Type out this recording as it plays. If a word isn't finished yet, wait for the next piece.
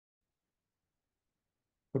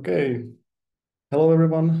Okay. Hello,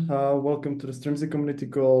 everyone. Welcome to the Strimzi Community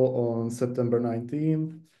Call on September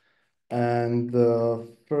 19th. And the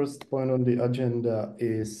first point on the agenda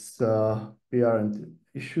is PR and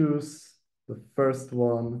issues. The first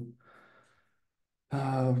one,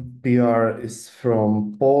 PR is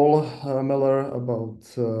from Paul Miller about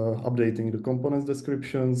updating the components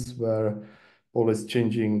descriptions, where Paul is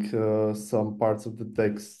changing some parts of the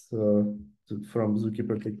text from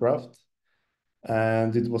Zookeeper to Craft.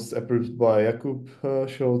 And it was approved by Jakub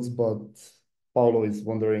Scholz, but Paulo is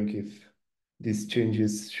wondering if these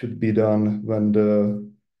changes should be done when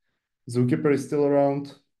the Zookeeper is still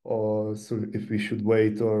around, or so if we should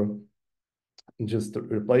wait or just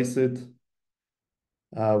replace it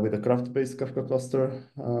with a craft-based Kafka cluster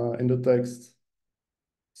in the text.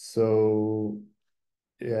 So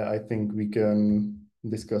yeah, I think we can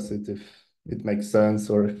discuss it if it makes sense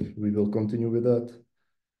or if we will continue with that.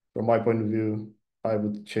 From my point of view, I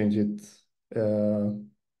would change it to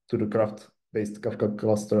the craft-based Kafka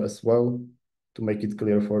cluster as well to make it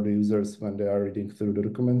clear for the users when they are reading through the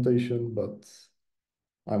documentation, but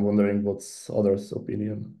I'm wondering what's others'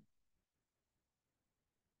 opinion.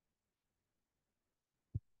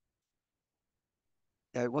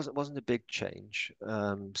 Yeah, it wasn't a big change.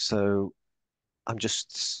 So I'm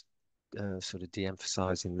just sort of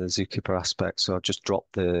de-emphasizing the Zookeeper aspect. So I've just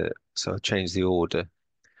I changed the order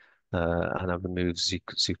and I've removed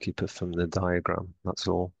Zookeeper from the diagram. That's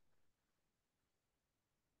all.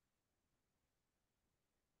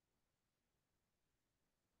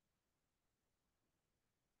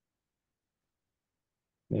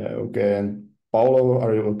 Yeah, okay. And Paulo,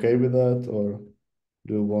 are you okay with that, or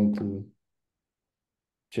do you want to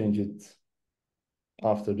change it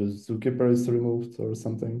after the Zookeeper is removed or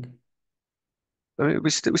something? I mean, we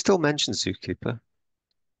still mention Zookeeper.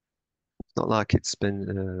 It's not like it's been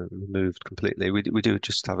removed completely. We do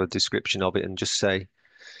just have a description of it and just say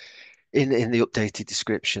in the updated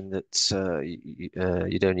description that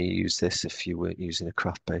you'd only use this if you weren't using a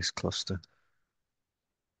craft-based cluster.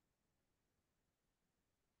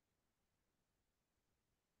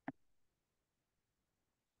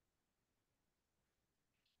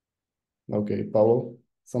 Okay, Paulo,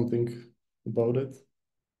 something about it?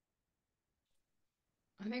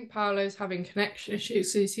 I think Paolo's having connection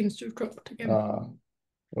issues, so he seems to have dropped again. Yeah,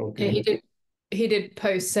 Okay. he did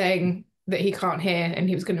post saying that he can't hear and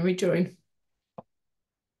he was going to rejoin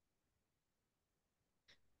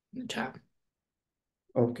the chat.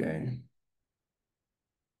 Okay.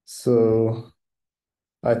 So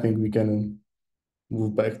I think we can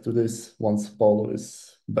move back to this once Paulo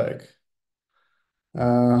is back.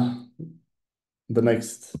 The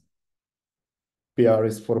next PR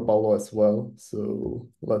is for Paulo as well. So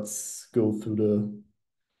let's go through the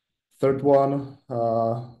third one,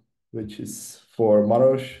 which is for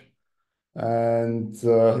Maros. And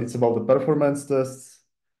it's about the performance tests,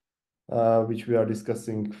 which we are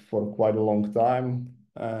discussing for quite a long time.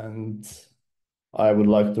 And I would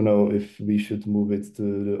like to know if we should move it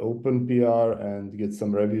to the open PR and get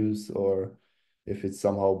some reviews, or if it's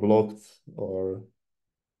somehow blocked, or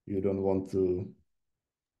you don't want to.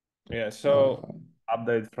 Yeah, so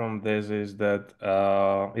update from this is that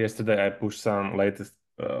yesterday I pushed some latest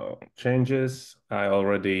changes. I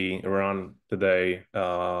already ran today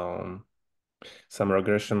some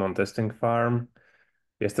regression on testing farm.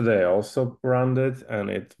 Yesterday I also ran it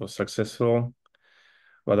and it was successful,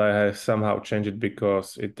 but I have somehow changed it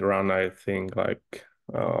because it ran, I think, like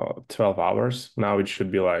 12 hours. Now it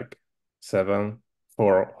should be like 7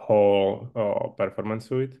 for whole performance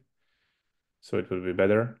suite. So it will be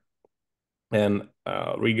better. And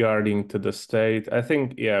regarding to the state, I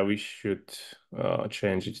think, yeah, we should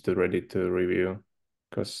change it to ready to review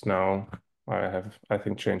because now I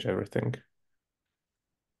think, changed everything.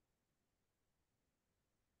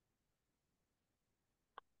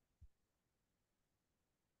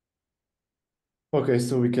 Okay,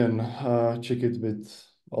 so we can check it with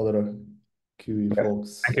other QE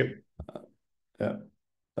folks. Thank you. Yeah,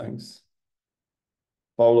 thanks.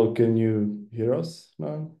 Paulo, can you hear us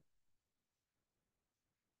now?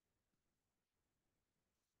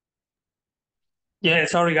 Yeah,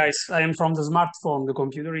 sorry guys, I am from the smartphone. The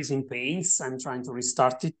computer is in pains. I'm trying to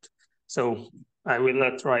restart it. So I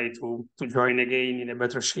will try to join again in a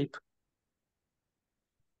better shape.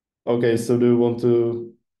 Okay, so do you want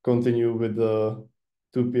to continue with the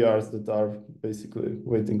two PRs that are basically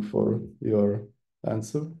waiting for your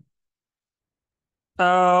answer?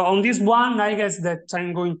 On this one, I guess that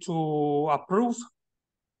I'm going to approve.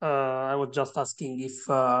 I was just asking if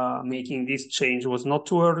making this change was not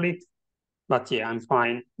too early, but yeah, I'm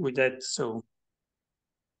fine with that. So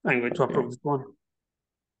I'm going to approve this one.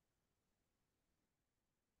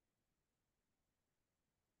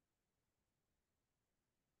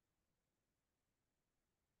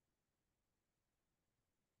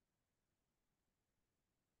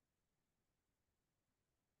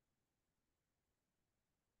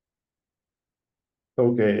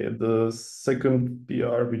 Okay, the second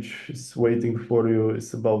PR which is waiting for you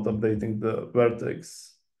is about updating the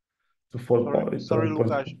vertex to Sorry, 4.7.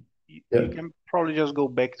 Lukasz, you Yeah. can probably just go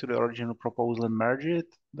back to the original proposal and merge it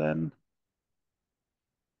then,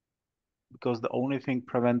 because the only thing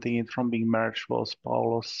preventing it from being merged was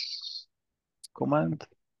Paulo's comment.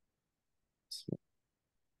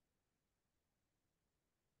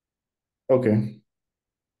 Okay.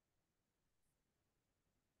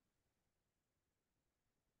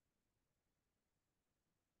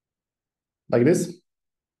 Like this?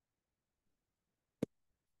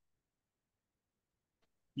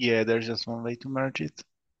 Yeah, there's just one way to merge it.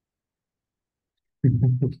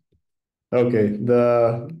 Okay,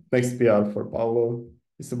 the next PR for Paulo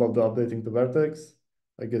is about the updating the vertex.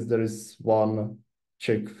 I guess there is one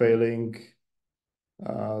check failing.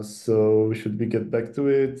 So should we get back to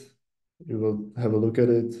it? You will have a look at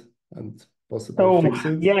it and possibly Oh, fix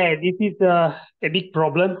it. yeah, this is a big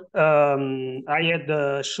problem. I had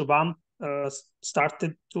Shubham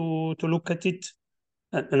started to look at it,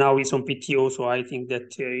 and now he's on PTO, so I think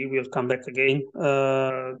that he will come back again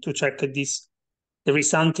to check at this. There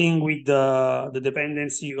is something with the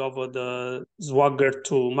dependency of the Swagger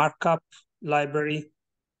to markup library,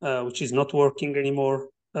 which is not working anymore.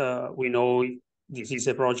 We know this is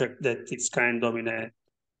a project that is kind of in a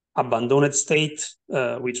abandoned state.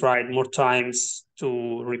 We tried more times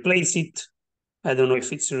to replace it. I don't know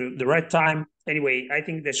if it's the right time. Anyway, I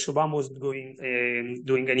think that Shubham was doing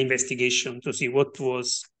an investigation to see what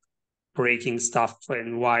was breaking stuff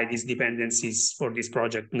and why these dependencies for this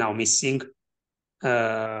project now missing.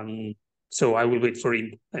 So I will wait for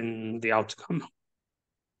him and the outcome.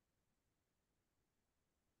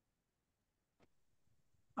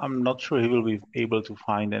 I'm not sure he will be able to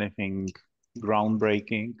find anything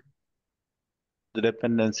groundbreaking. The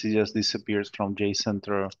dependency just disappears from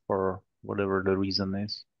JCenter for whatever the reason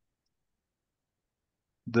is.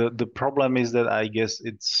 The problem is that I guess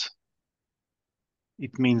it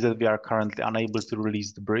means that we are currently unable to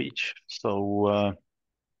release the bridge. So it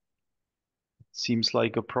seems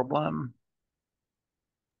like a problem.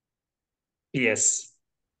 Yes,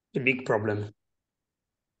 a big problem.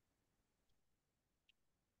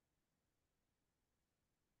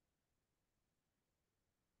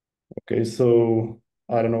 Okay, so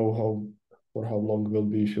I don't know for how long will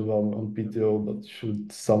be Shubham on PTO, but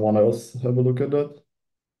should someone else have a look at that?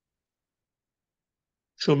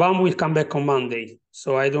 Shubham will come back on Monday,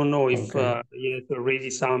 so I don't know if Okay. he has already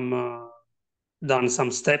done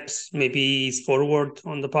some steps. Maybe he's forward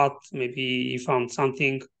on the path. Maybe he found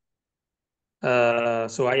something.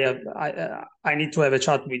 So I need to have a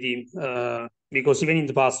chat with him because even in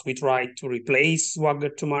the past we tried to replace Swagger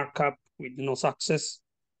to markup with no success.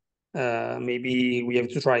 Maybe we have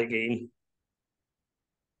to try again.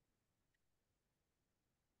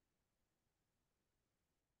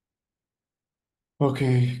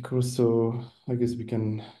 Okay, cool. So I guess we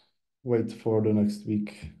can wait for the next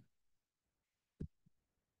week.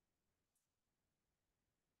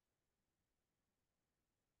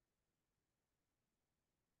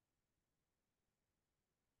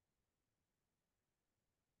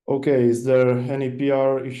 Okay, is there any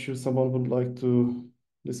PR issue someone would like to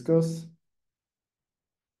discuss?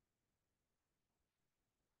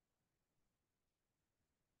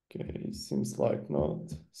 Okay, seems like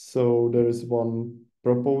not. So there is one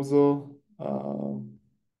proposal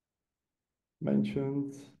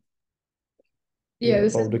mentioned. Yeah,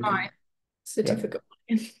 this is about the my certificate.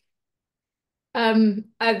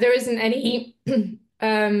 There isn't any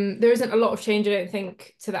there isn't a lot of change, I don't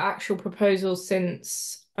think, to the actual proposal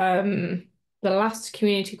since the last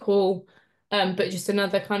community call, but just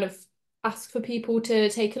another kind of ask for people to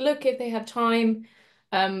take a look if they have time,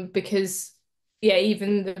 because yeah,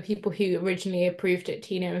 even the people who originally approved it,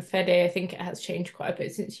 Tina and Fede, I think it has changed quite a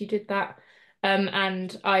bit since you did that.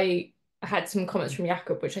 And I had some comments from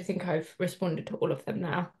Jakob, which I think I've responded to all of them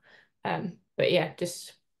now. But yeah,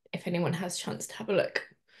 just if anyone has a chance to have a look.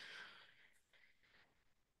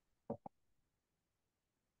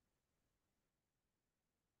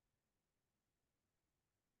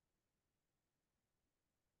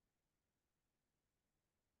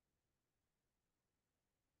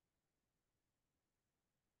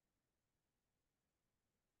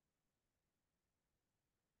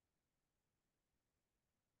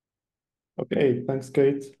 Okay, thanks,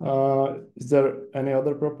 Kate. Is there any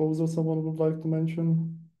other proposal someone would like to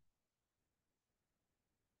mention?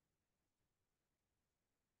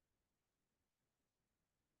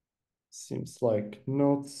 Seems like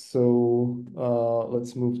not. So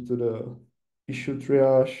let's move to the issue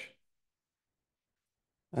triage.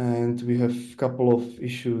 And we have a couple of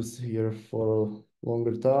issues here for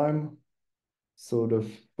longer time. So the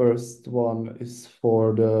first one is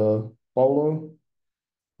for the Paulo,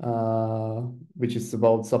 which is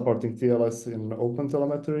about supporting TLS in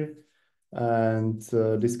OpenTelemetry. And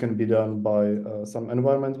this can be done by some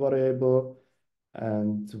environment variable.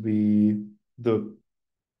 And the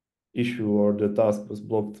issue or the task was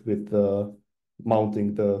blocked with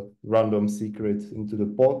mounting the random secret into the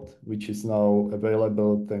pod, which is now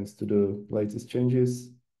available thanks to the latest changes.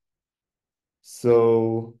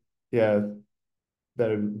 So yeah,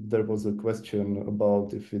 there was a question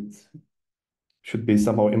about if it should be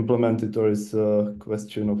somehow implemented or is a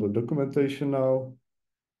question of the documentation now.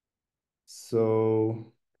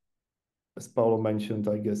 So as Paolo mentioned,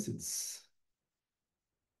 I guess it's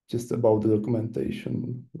just about the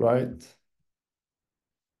documentation, right?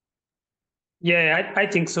 Yeah, I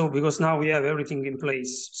think so, because now we have everything in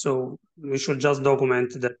place. So we should just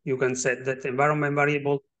document that you can set that environment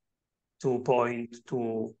variable to point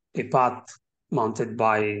to a path mounted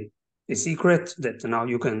by a secret that now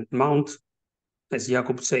you can mount, as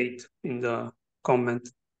Jakub said in the comment.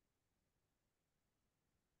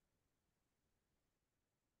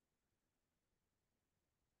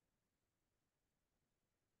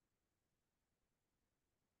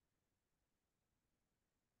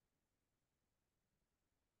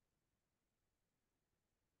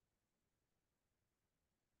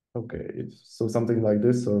 Okay, so something like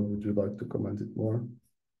this, or would you like to comment it more?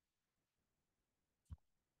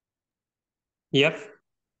 Yep.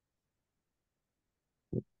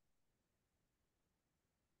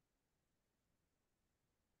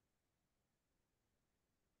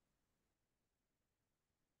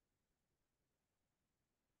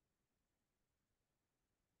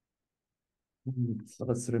 So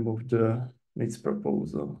let's remove the needs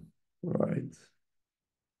proposal, right?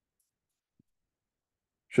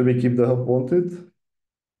 Should we keep the help wanted?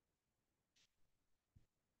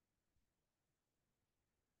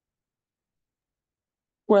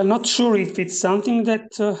 Well, not sure if it's something that,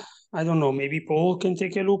 I don't know, maybe Paul can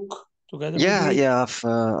take a look together with Yeah, me. yeah,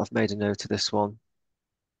 I've made a note of this one.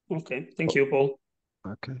 Okay, thank you, Paul.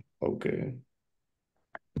 Okay. Okay.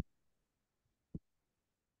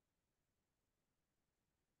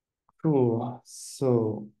 Cool.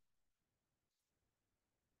 So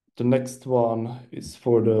the next one is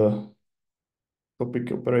for the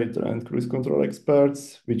topic operator and cruise control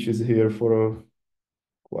experts, which is here for a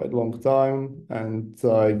quite long time. And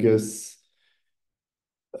I guess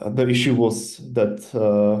the issue was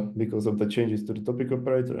that because of the changes to the topic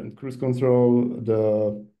operator and cruise control,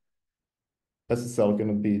 the SSL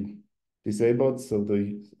cannot be disabled, so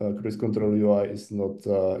the cruise control UI is not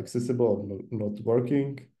accessible or not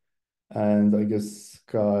working. And I guess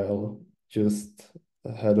Kyle just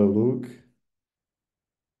had a look.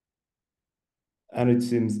 And it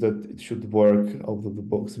seems that it should work out of the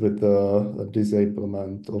box with the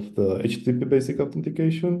disablement of the HTTP basic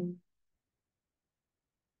authentication.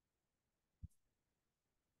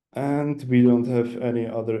 And we don't have any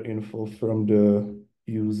other info from the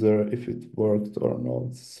user if it worked or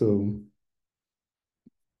not. So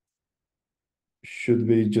should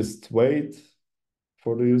we just wait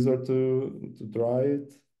for the user to try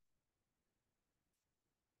it?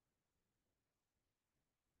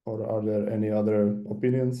 Or are there any other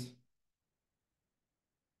opinions?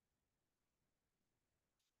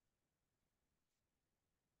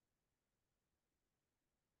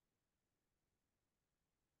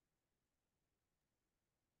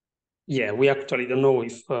 Yeah, we actually don't know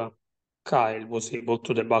if Kyle was able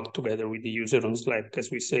to debug together with the user on Slack,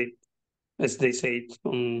 as they said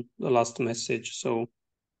on the last message. So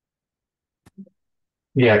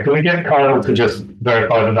Yeah, can we get Kyle to just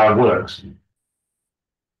verify that that works?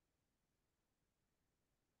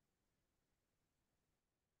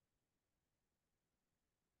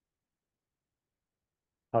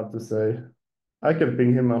 Hard to say. I can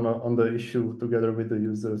ping him on the issue together with the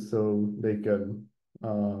user so they can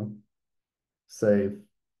say if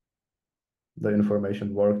the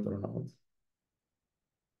information worked or not.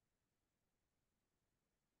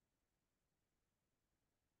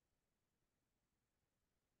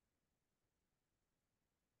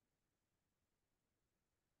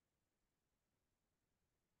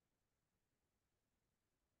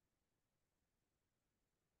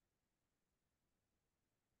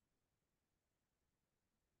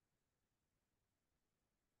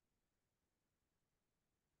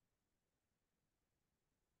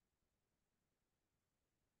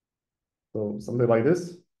 So something like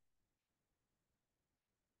this.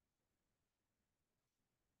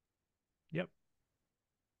 Yep.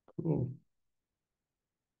 Cool.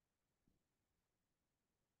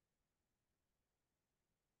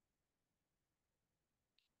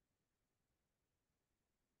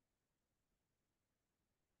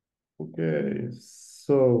 Okay,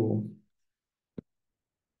 so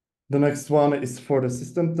the next one is for the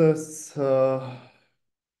system tests,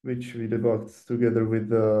 which we debugged together with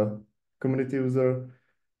the community user,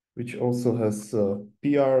 which also has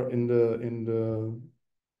PR in the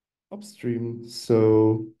upstream.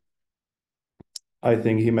 So I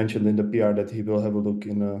think he mentioned in the PR that he will have a look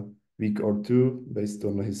in a week or two based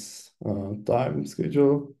on his time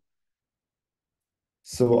schedule.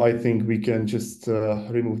 So I think we can just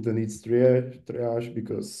remove the needs triage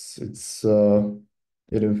because it's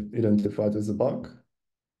identified as a bug.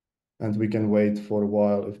 And we can wait for a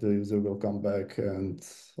while if the user will come back, and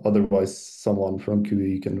otherwise someone from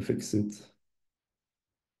QE can fix it.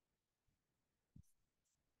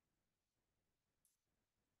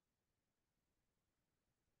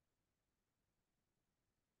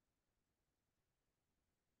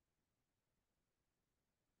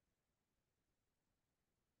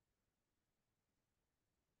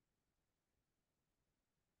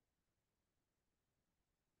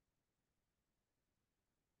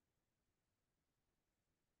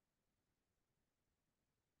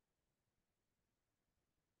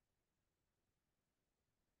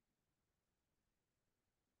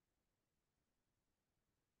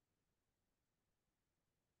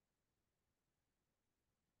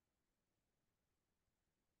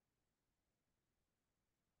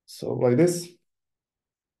 So like this.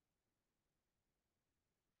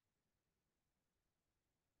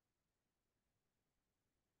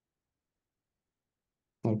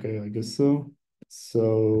 Okay, I guess so.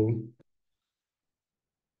 So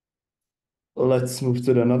let's move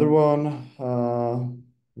to another one,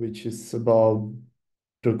 which is about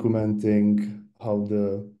documenting how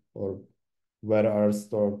or where are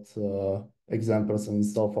stored examples and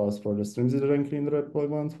install files for the Strimzi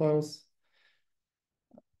deployment files.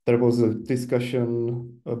 There was a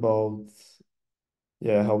discussion about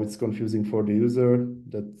how it's confusing for the user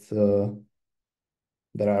that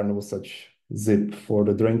there are no such zip for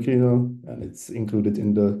the drain cleaner, and it's included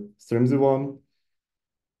in the Strimzi one.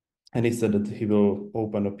 And he said that he will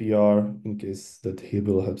open a PR in case that he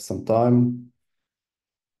will have some time.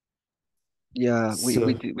 Yeah, we So,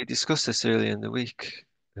 we discussed this earlier in the week,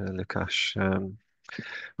 Lukash.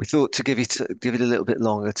 We thought to give it a little bit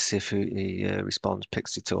longer to see if he responds,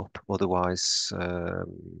 picks it up. Otherwise,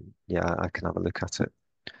 yeah, I can have a look at it.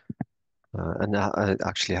 And I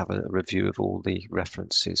actually have a review of all the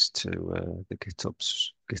references to the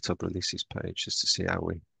GitHub releases page just to see how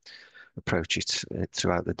we approach it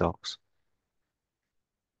throughout the docs.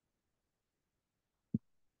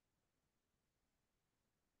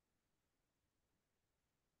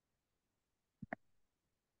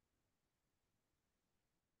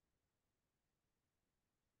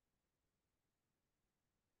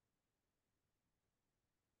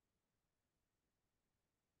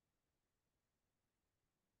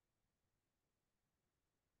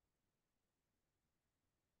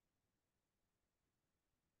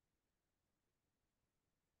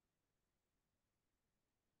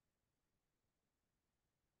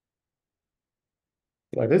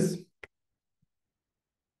 like this.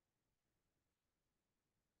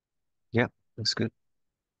 Yeah, that's good.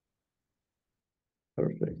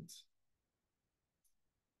 Perfect.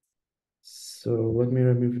 So let me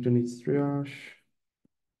remove the needs triage.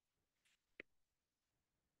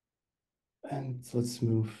 And let's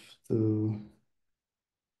move to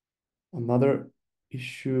another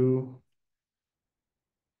issue,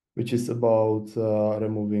 which is about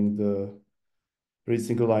removing the read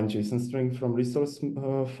single line JSON string from resource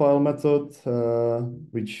file method,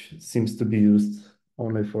 which seems to be used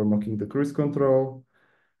only for mocking the cruise control.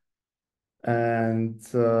 And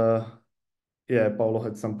yeah, Paulo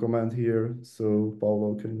had some comment here. So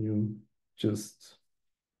Paulo, can you just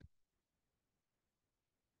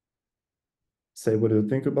say what you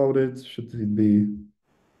think about it? Should it be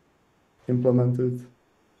implemented?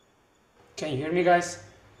 Can you hear me, guys?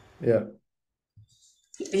 Yeah.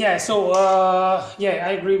 Yeah, so yeah,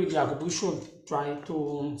 I agree with Jacob. We should try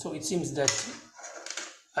to. So it seems that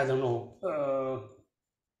I don't know.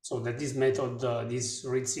 So that this method, this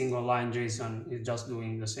read single line JSON, is just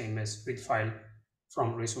doing the same as read file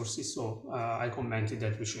from resources. So I commented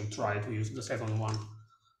that we should try to use the second one,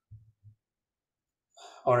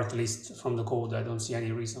 or at least from the code. I don't see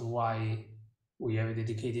any reason why we have a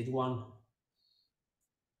dedicated one.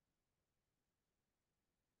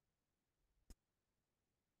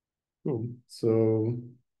 Cool. So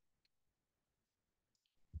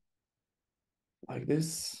like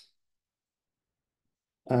this.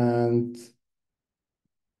 And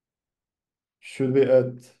should we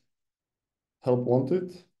add help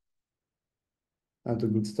wanted and a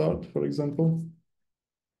good start, for example?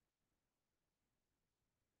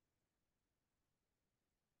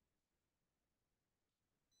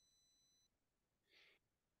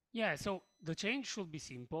 Yeah, so the change should be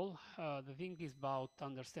simple. The thing is about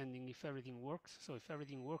understanding if everything works. So if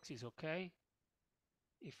everything works, is okay.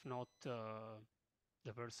 If not,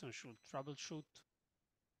 the person should troubleshoot.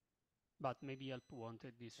 But maybe help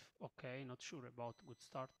wanted is okay. Not sure about good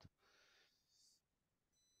start.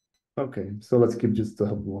 Okay, so let's keep just the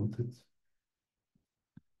help wanted.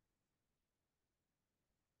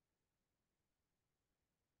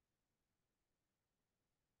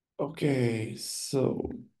 Okay,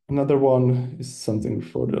 so another one is something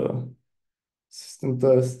for the system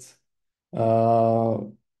test.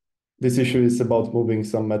 This issue is about moving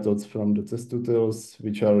some methods from the test utils,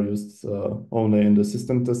 which are used only in the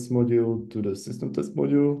system test module, to the system test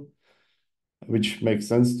module, which makes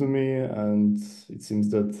sense to me. And it seems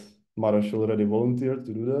that Maros already volunteered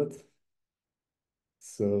to do that.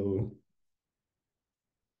 So,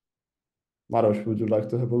 Maros, would you like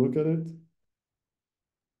to have a look at it?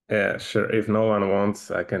 Yeah, sure. If no one wants,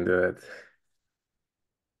 I can do it.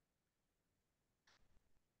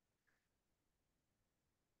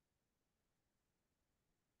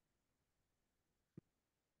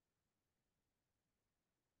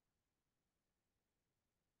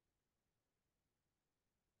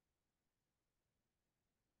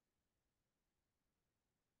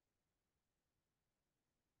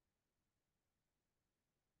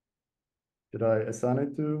 Should I assign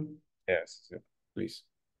it to? Yes, please.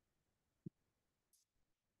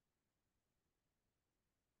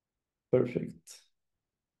 Perfect.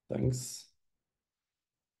 Thanks.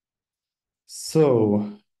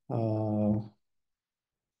 So,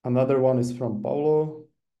 another one is from Paulo,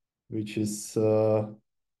 which is, from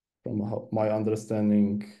my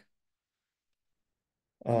understanding,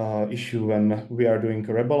 issue when we are doing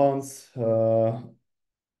a rebalance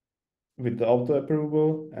with the auto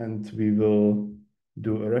approval, and we will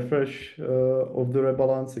do a refresh of the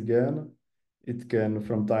rebalance again. It can,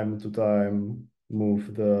 from time to time,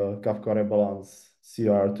 move the Kafka rebalance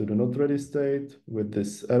CR to the not ready state with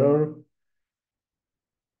this error.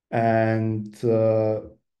 And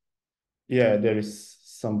yeah, there is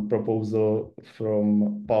some proposal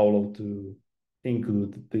from Paolo to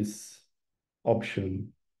include this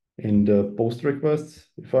option in the post request,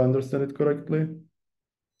 if I understand it correctly.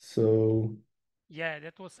 So Yeah,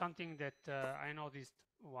 that was something that I noticed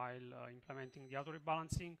while implementing the auto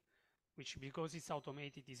rebalancing, which, because it's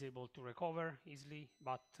automated, is able to recover easily.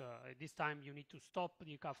 But at this time, you need to stop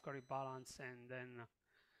the Kafka rebalance and then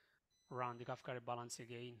run the Kafka rebalance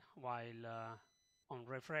again. While on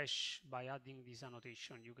refresh, by adding this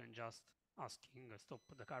annotation, you can just asking stop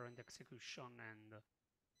the current execution and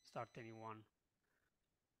start a new one.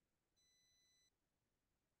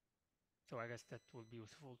 So I guess that will be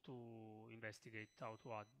useful to investigate how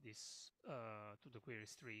to add this to the query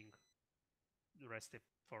string, the REST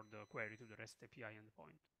for the query to the REST API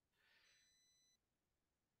endpoint.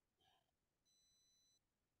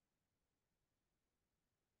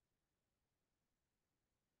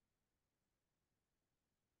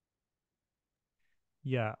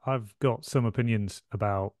 Yeah, I've got some opinions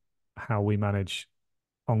about how we manage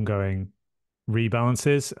ongoing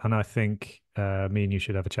rebalances, and I think me and you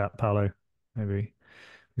should have a chat, Paolo. Maybe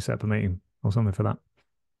we set up a meeting or something for that.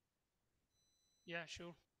 Yeah,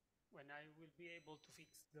 sure. When I will be able to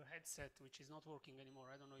fix the headset, which is not working anymore.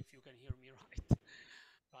 I don't know if you can hear me right,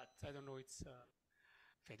 but I don't know. It's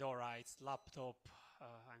Fedora, it's laptop.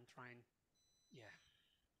 I'm trying, yeah,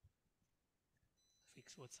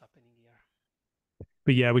 fix what's happening here.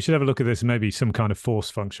 But yeah, we should have a look at this, maybe some kind of force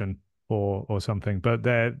function or something. But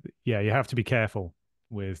there, yeah, you have to be careful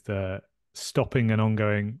with stopping an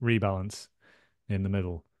ongoing rebalance in the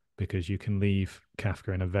middle, because you can leave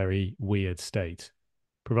Kafka in a very weird state,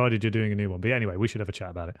 provided you're doing a new one. But anyway, we should have a chat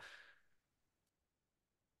about it.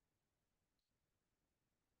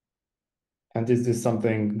 and is this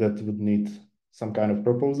something that would need some kind of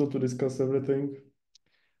proposal to discuss everything?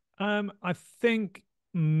 I think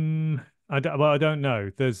I don't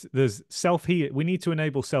know. There's self-heal. We need to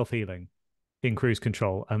enable self-healing in cruise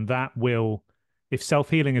control, and that will, if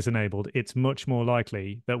self-healing is enabled, it's much more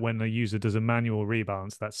likely that when the user does a manual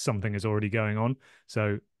rebalance, that something is already going on.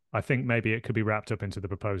 So I think maybe it could be wrapped up into the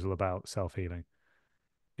proposal about self-healing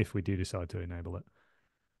if we do decide to enable it.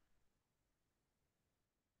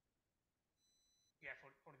 Yeah,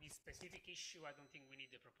 for this specific issue, I don't think we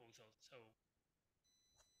need a proposal. So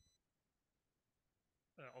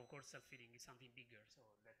of course, self-healing is something bigger, so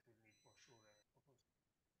that will need for sure a proposal.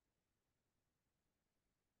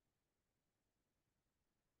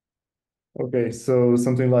 Okay, so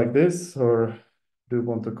something like this, or do you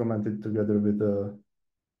want to comment it together with the?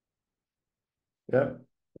 Yeah,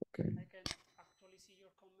 okay. I can actually see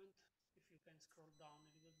your comment if you can scroll down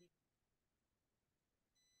a little bit.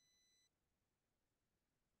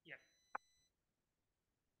 Yeah.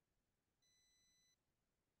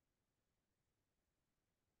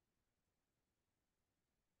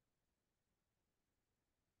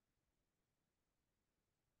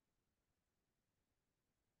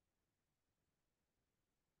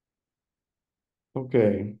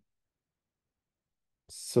 Okay.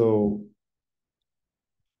 So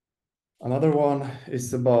another one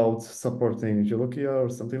is about supporting Jolokia or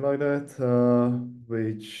something like that,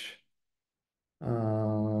 which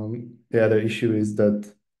yeah, the issue is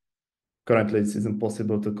that currently it isn't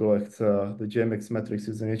possible to collect the JMX metrics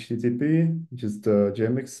using HTTP, just the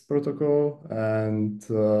JMX protocol, and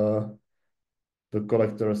the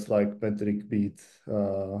collectors like metric beat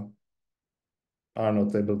are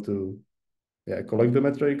not able to collect the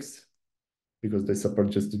metrics because they support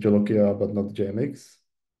just the Jolokia but not JMX.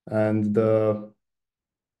 And the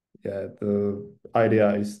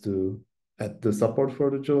idea is to add the support for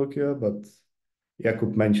the Jolokia, but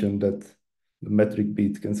Jakub mentioned that the metric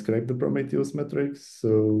beat can scrape the Prometheus metrics.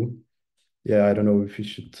 So yeah, I don't know if we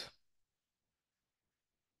should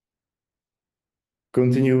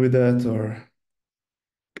continue with that or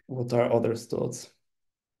what are others' thoughts?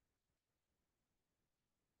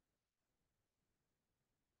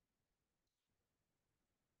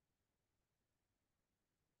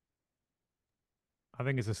 I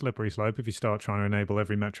think it's a slippery slope if you start trying to enable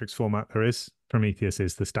every metrics format there is. Prometheus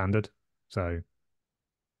is the standard. So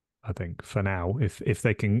I think for now, if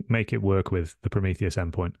they can make it work with the Prometheus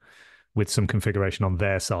endpoint with some configuration on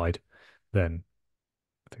their side, then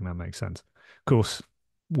I think that makes sense. Of course,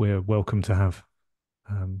 we're welcome to have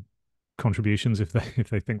contributions if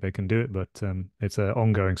they think they can do it, but it's an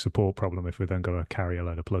ongoing support problem if we then got to carry a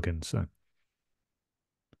load of plugins. So.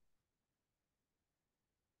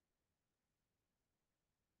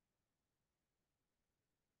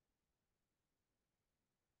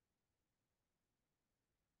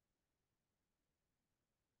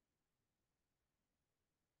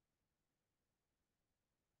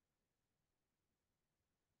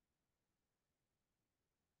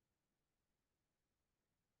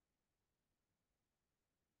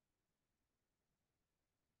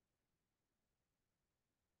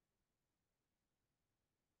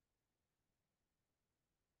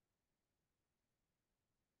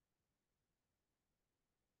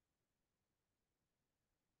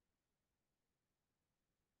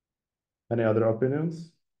 Any other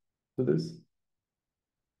opinions to this?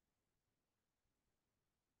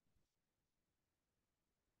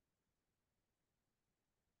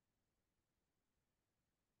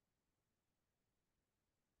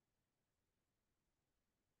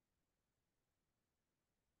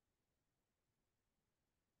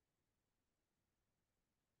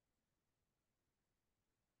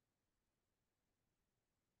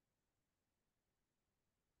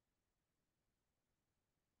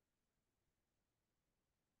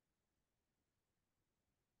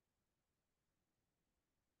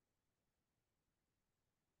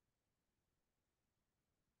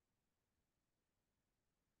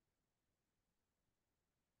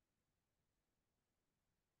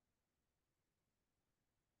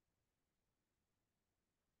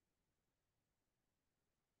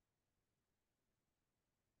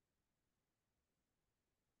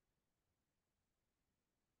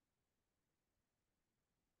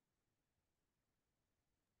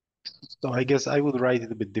 So I guess I would write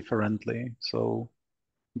it a bit differently. So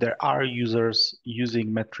there are users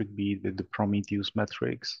using metric beat with the Prometheus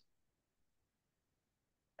metrics,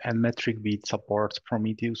 and metric beat supports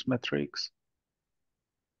Prometheus metrics.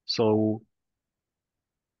 So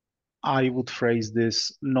I would phrase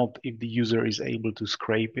this not if the user is able to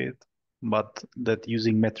scrape it, but that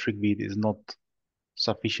using metric beat is not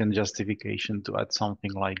sufficient justification to add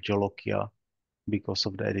something like Jolokia because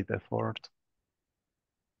of the edit effort.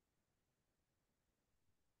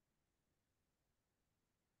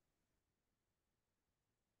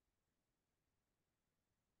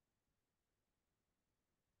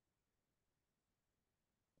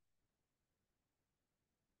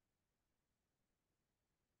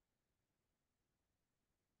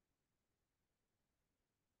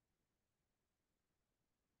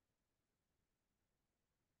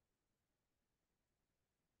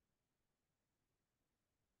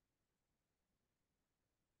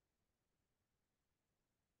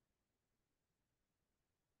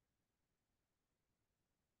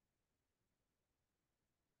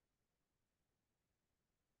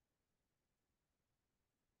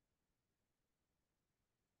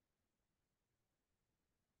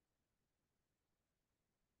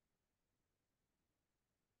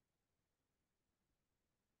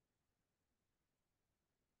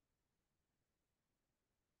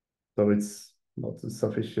 So it's not a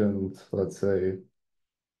sufficient, let's say,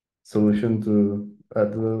 solution to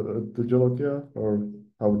add the Jolokia, or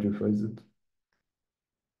how would you phrase it?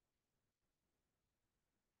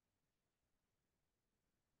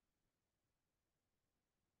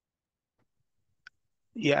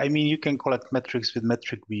 Yeah, I mean, you can collect metrics with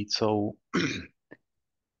metric beat, so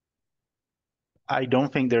I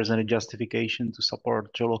don't think there's any justification to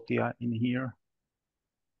support Jolokia in here.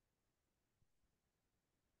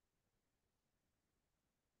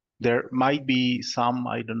 There might be some,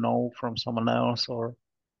 I don't know, from someone else, or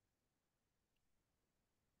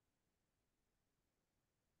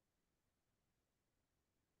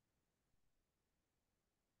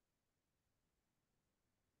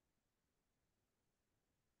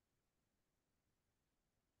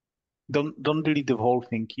don't delete the whole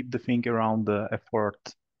thing. Keep the thing around the effort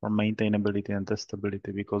for maintainability and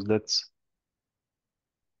testability, because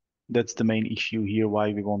that's the main issue here,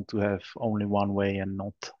 why we want to have only one way and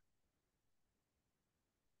not.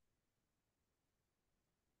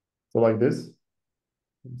 So like this?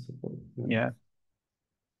 Yeah.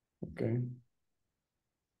 Okay.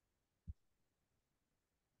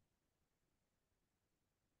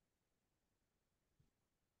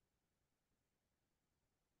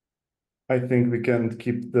 I think we can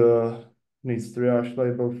keep the needs triage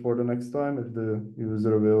label for the next time if the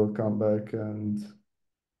user will come back and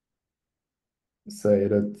say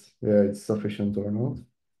that, yeah, it's sufficient or not.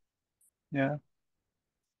 Yeah.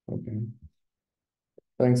 Okay.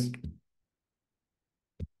 Thanks.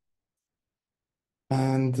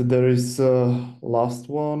 And there is a last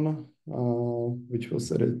one, which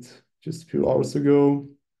was added just a few hours ago.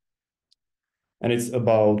 And it's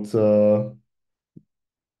about the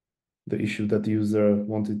issue that the user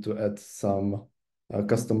wanted to add some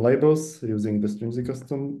custom labels using the Strimzi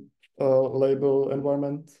custom label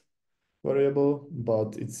environment variable,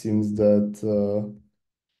 but it seems that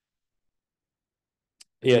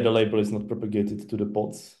yeah, the label is not propagated to the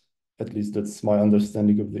pods. At least that's my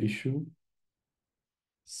understanding of the issue.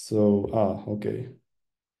 So, okay.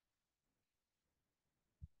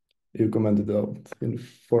 You commented out in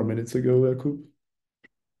 4 minutes ago, Jakub.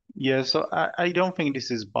 Yeah, so I don't think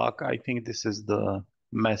this is bug. I think this is the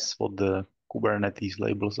mess what the Kubernetes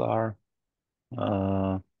labels are.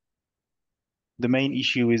 The main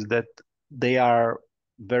issue is that they are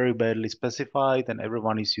very badly specified and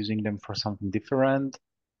everyone is using them for something different.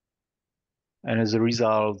 And as a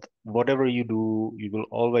result, whatever you do, you will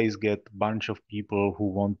always get a bunch of people who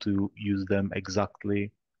want to use them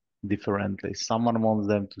exactly differently. Someone wants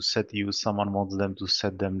them to set use, someone wants them to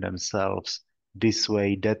set them themselves this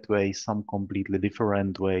way, that way, some completely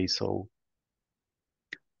different way. So,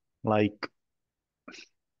 like,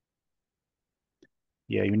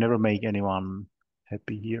 yeah, you never make anyone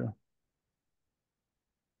happy here.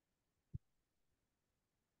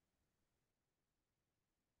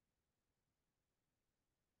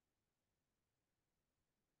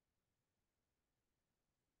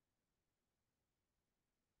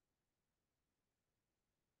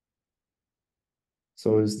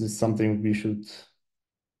 So is this something we should,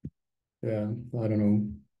 yeah, I don't know,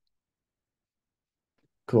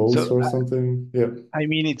 close So, or something? Yeah. I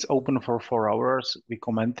mean, it's open for 4 hours. We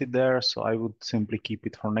commented there, so I would simply keep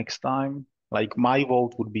it for next time. Like, my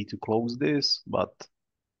vote would be to close this, but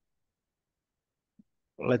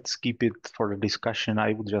let's keep it for the discussion.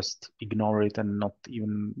 I would just ignore it and not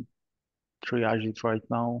even triage it right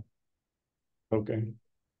now. Okay.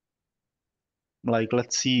 Like,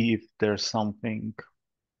 let's see if there's something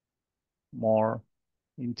more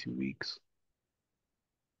in 2 weeks.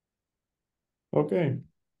 Okay.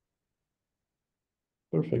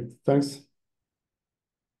 Perfect. Thanks.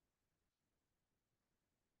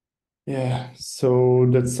 Yeah, so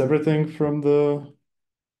that's everything from the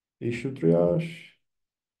issue triage,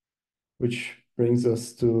 which brings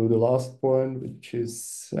us to the last point, which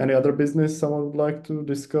is any other business someone would like to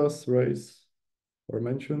discuss, raise, or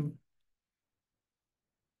mention?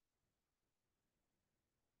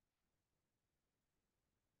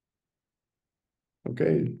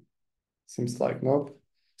 Okay, seems like not.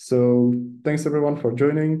 So thanks everyone for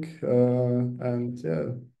joining, and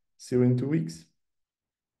yeah, see you in 2 weeks.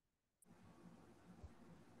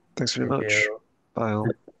 Thanks very Thank much. you. Bye all.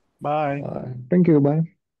 Bye. Bye. Thank you.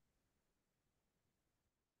 Bye.